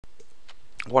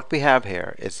What we have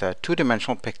here is a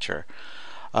two-dimensional picture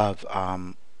of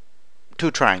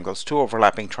two triangles, two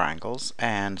overlapping triangles,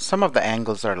 and some of the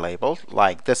angles are labeled,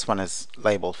 like this one is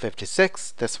labeled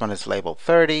 56, this one is labeled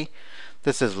 30,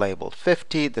 this is labeled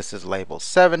 50, this is labeled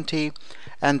 70,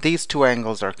 and these two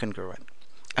angles are congruent.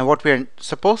 And what we're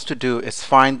supposed to do is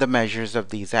find the measures of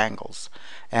these angles,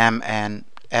 M and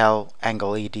L,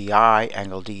 angle EDI,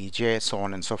 angle DEJ, so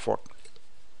on and so forth.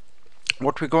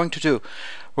 What we're going to do,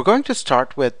 we're going to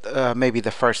start with maybe the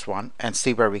first one and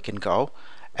see where we can go,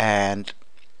 and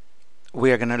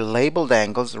we are going to label the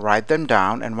angles, write them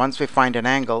down, and once we find an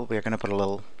angle, we're going to put a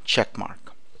little check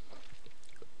mark.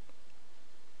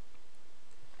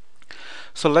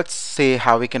 So let's see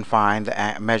how we can find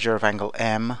the measure of angle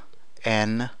M,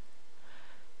 N,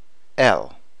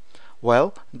 L.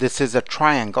 Well, this is a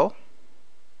triangle,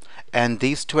 and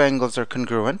these two angles are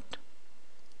congruent,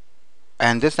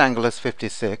 and this angle is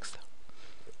 56.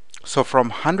 So from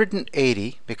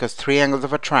 180, because three angles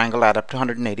of a triangle add up to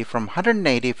 180, from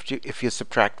 180, if you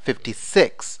subtract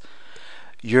 56,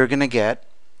 you're going to get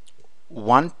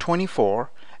 124,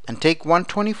 and take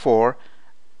 124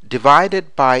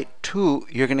 divided by 2,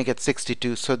 you're going to get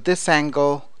 62. So this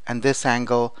angle and this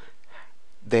angle,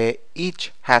 they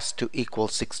each has to equal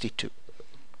 62.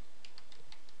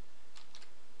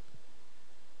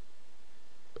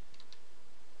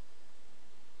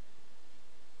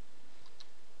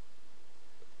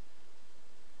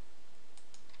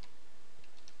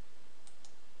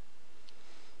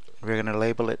 We're going to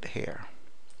label it here.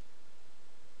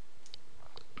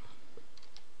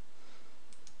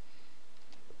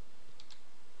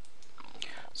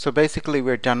 So basically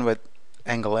we're done with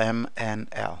angle M and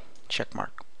L. Check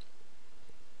mark.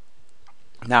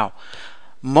 Now,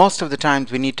 most of the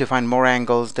times we need to find more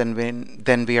angles than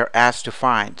we are asked to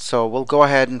find. So we'll go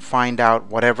ahead and find out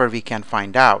whatever we can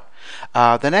find out.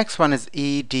 The next one is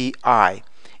EDI.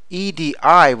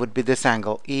 EDI would be this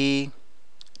angle,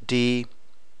 EDI.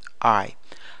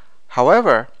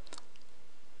 However,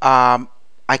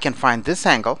 I can find this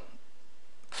angle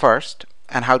first.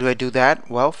 And how do I do that?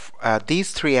 Well,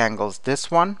 these three angles,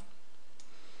 this one,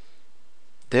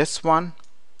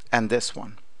 and this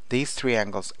one, these three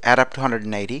angles add up to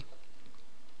 180.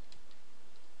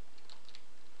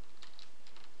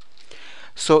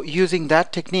 So using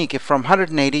that technique, if from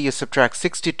 180 you subtract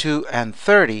 62 and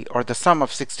 30, or the sum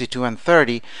of 62 and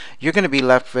 30, you're going to be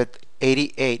left with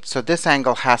 88. So this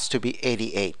angle has to be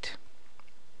 88.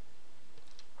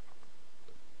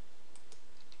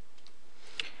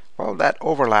 Well, that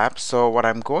overlaps, so what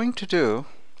I'm going to do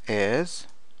is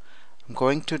I'm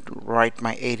going to write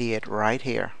my 88 right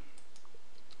here,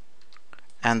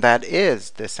 and that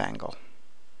is this angle.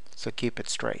 So keep it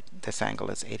straight. This angle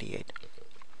is 88.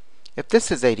 If this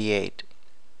is 88,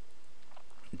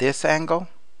 this angle,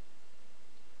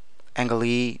 angle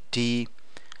EDI,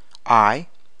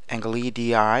 angle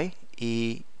EDI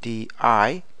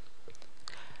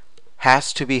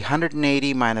has to be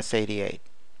 180 minus 88,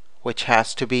 which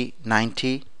has to be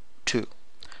 92.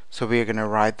 So we're going to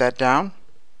write that down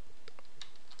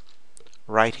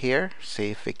right here.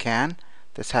 See if we can.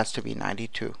 This has to be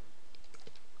 92.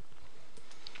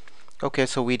 Okay,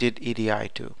 so we did EDI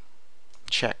too.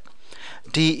 Check.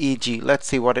 DEG. Let's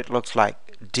see what it looks like.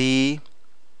 DEJ.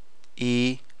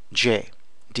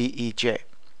 DEJ.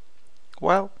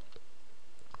 Well,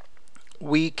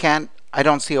 I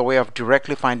don't see a way of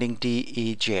directly finding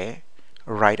DEJ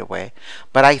right away,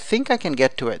 but I think I can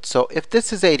get to it. So if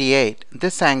this is 88,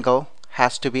 this angle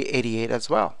has to be 88 as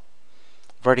well.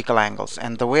 Vertical angles.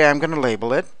 And the way I'm going to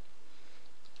label it,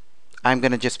 I'm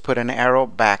going to just put an arrow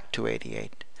back to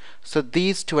 88. So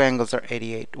these two angles are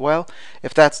 88. Well,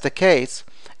 if that's the case,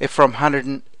 if from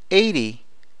 180,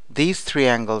 these three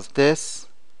angles, this,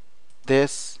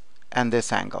 and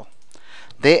this angle,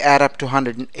 they add up to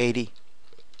 180.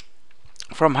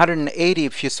 From 180,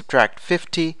 if you subtract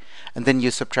 50 and then you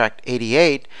subtract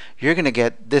 88, you're going to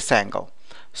get this angle.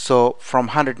 So from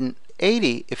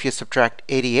 180, if you subtract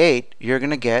 88, you're going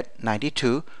to get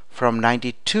 92. From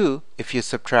 92, if you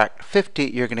subtract 50,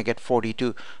 you're going to get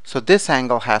 42. So this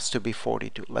angle has to be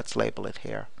 42. Let's label it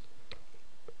here.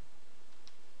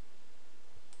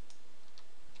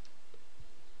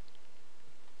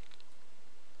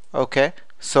 Okay,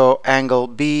 so angle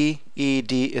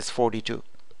BED is 42.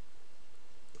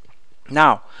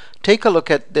 Now, take a look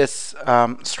at this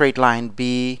straight line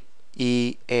BEA.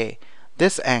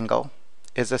 This angle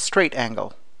is a straight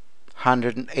angle,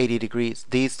 180 degrees.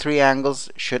 These three angles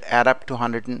should add up to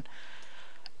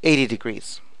 180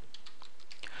 degrees.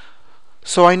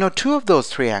 So I know two of those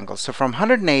three angles. So from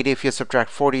 180, if you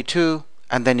subtract 42,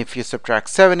 and then if you subtract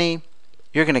 70,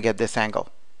 you're going to get this angle.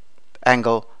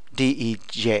 angle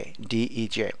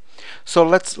DEJ. So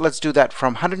let's do that.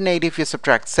 From 180, if you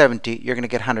subtract 70, you're going to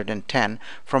get 110.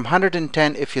 From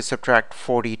 110, if you subtract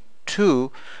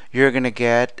 42, you're going to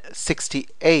get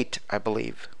 68, I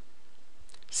believe.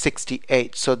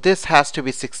 68. So this has to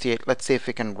be 68. Let's see if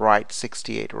we can write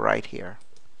 68 right here.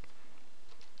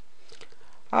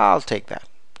 I'll take that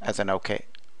as an okay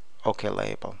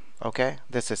label. Okay,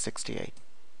 this is 68,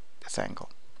 this angle.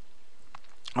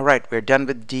 All right, we're done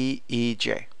with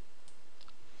DEJ.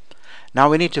 Now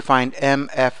we need to find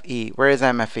MFE. Where is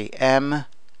MFE?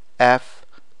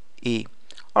 MFE.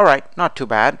 All right, not too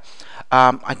bad.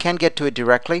 I can't get to it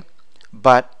directly,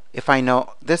 but if I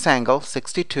know this angle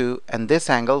 62 and this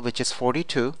angle, which is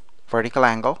 42, vertical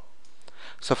angle,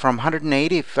 so from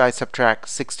 180, if I subtract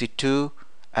 62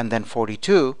 and then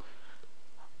 42,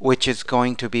 which is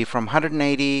going to be from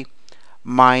 180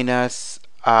 minus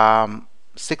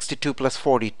 62 plus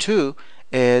 42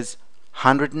 is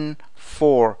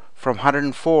 104. From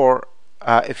 104,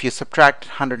 if you subtract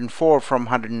 104 from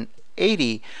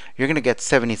 180, you're going to get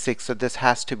 76. So this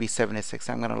has to be 76.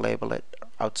 I'm going to label it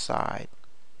outside.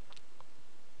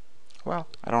 Well,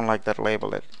 I don't like that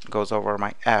label. It goes over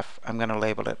my F. I'm going to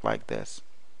label it like this.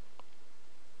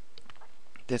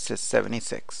 This is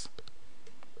 76.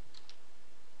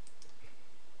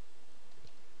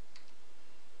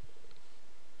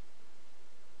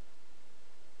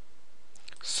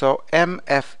 So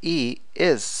MFE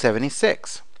is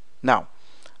 76. Now,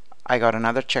 I got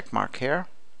another check mark here.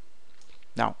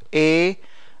 Now,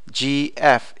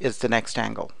 AGF is the next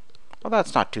angle. Well,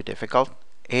 that's not too difficult.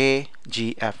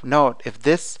 AGF. Note, if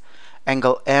this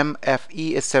angle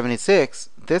MFE is 76,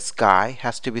 this guy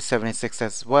has to be 76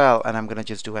 as well, and I'm going to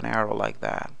just do an arrow like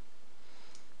that.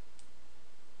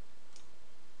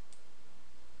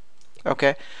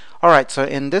 Okay. All right, so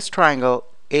in this triangle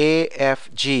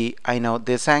AFG, I know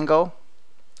this angle,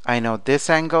 I know this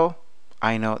angle,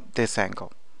 I know this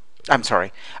angle. I'm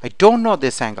sorry, I don't know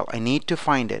this angle. I need to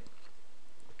find it.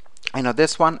 I know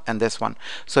this one and this one.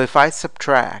 So if I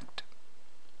subtract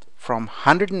from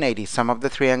 180, sum of the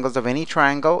three angles of any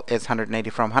triangle is 180.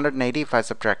 From 180, if I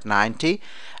subtract 90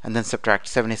 and then subtract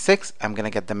 76, I'm going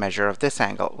to get the measure of this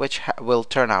angle, which will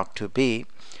turn out to be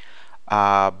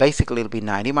basically it'll be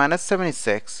 90 minus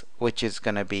 76, which is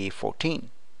going to be 14.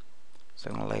 So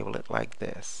I'm going to label it like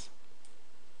this.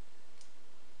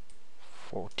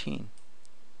 14.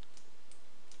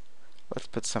 Let's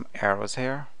put some arrows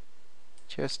here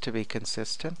just to be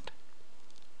consistent.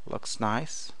 Looks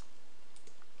nice.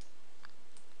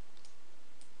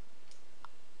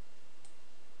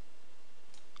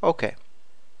 Okay.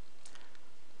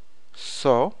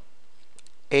 So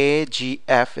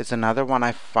AGF is another one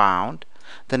I found.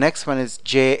 The next one is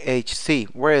JHC.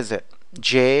 Where is it?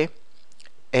 JHC.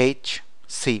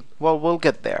 Well, we'll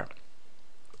get there.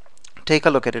 Take a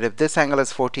look at it. If this angle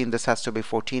is 14, this has to be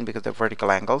 14 because they're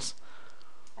vertical angles.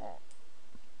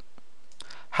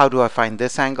 How do I find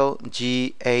this angle?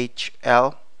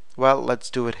 GHL. Well, let's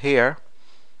do it here.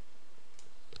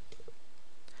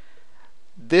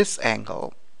 This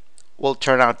angle will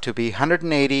turn out to be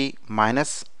 180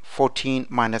 minus 14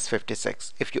 minus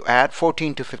 56. If you add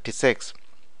 14 to 56,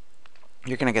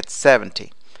 you're going to get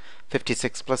 70.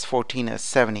 56 plus 14 is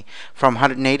 70. From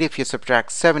 180, if you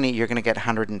subtract 70, you're going to get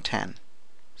 110.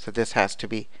 So this has to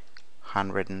be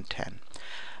 110.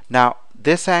 Now,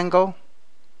 this angle,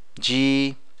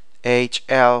 GHL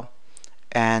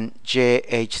and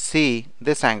JHC,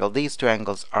 this angle, these two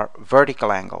angles are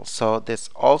vertical angles. So this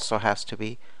also has to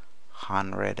be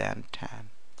 110.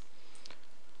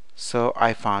 So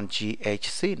I found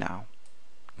GHC now.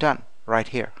 Done. Right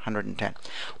here, 110.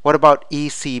 What about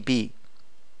ECB?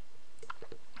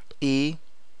 E,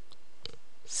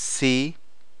 C,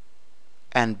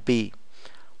 and B.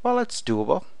 Well, it's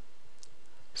doable.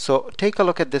 So take a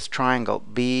look at this triangle,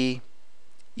 B,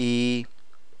 E,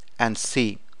 and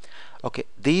C. Okay,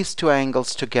 these two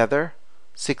angles together,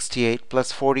 68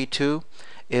 plus 42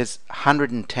 is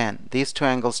 110. These two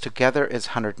angles together is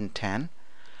 110.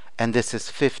 And this is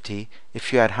 50.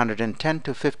 If you add 110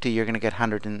 to 50, you're going to get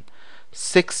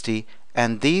 160.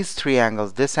 And these three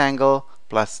angles, this angle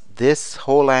plus this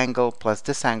whole angle plus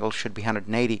this angle, should be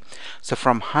 180. So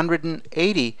from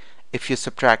 180, if you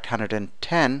subtract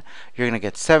 110, you're going to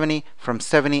get 70. From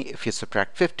 70, if you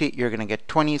subtract 50, you're going to get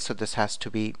 20. So this has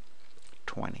to be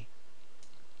 20.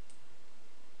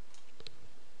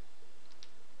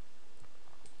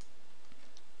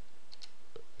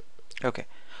 Okay,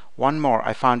 one more.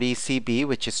 I found ECB,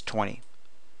 which is 20.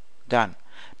 Done.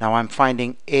 Now I'm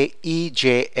finding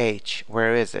EJH.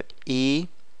 Where is it?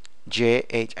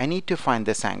 EJH. I need to find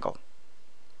this angle.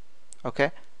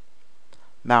 Okay.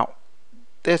 Now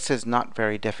This is not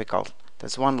very difficult.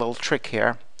 There's one little trick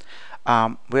here.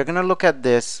 We're going to look at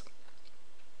this.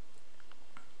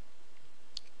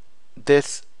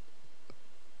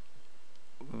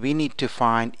 We need to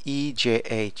find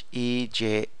EJH.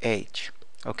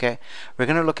 Okay, we're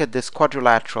going to look at this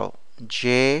quadrilateral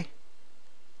JHAE.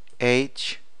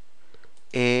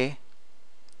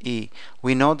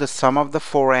 We know the sum of the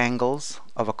four angles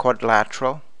of a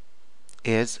quadrilateral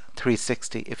is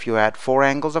 360. If you add four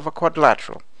angles of a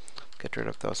quadrilateral, get rid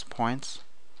of those points.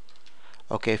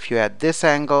 Okay, if you add this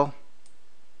angle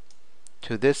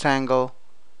to this angle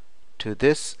to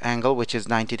this angle, which is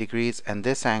 90 degrees, and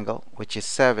this angle, which is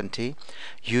 70,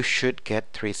 you should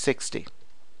get 360.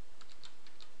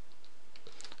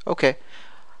 Okay,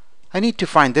 I need to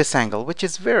find this angle, which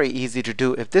is very easy to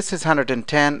do. If this is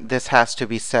 110, this has to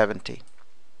be 70.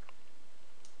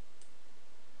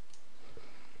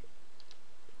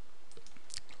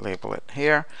 Label it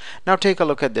here. Now take a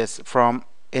look at this. From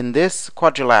in this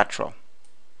quadrilateral,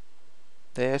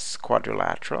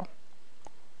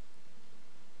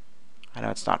 I know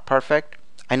it's not perfect.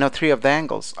 I know three of the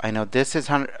angles. I know this is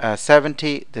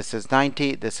 70, this is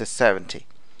 90, this is 70.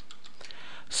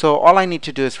 So all I need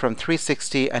to do is from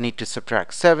 360, I need to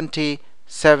subtract 70,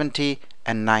 70,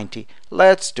 and 90.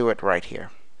 Let's do it right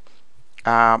here.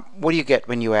 What do you get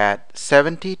when you add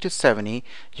 70 to 70?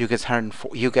 You get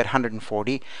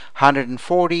 140.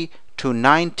 140 to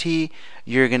 90,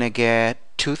 you're going to get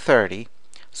 230.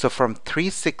 So from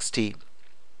 360,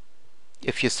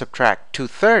 if you subtract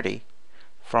 230,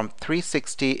 from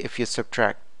 360, if you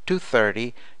subtract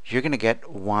 230, you're going to get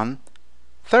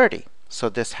 130. So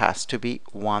this has to be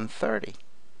 130.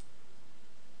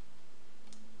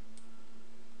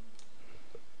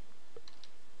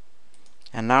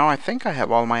 And now I think I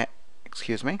have all my,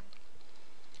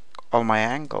 all my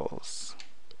angles.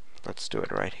 Let's do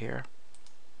it right here.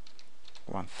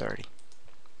 130.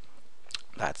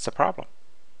 That's the problem.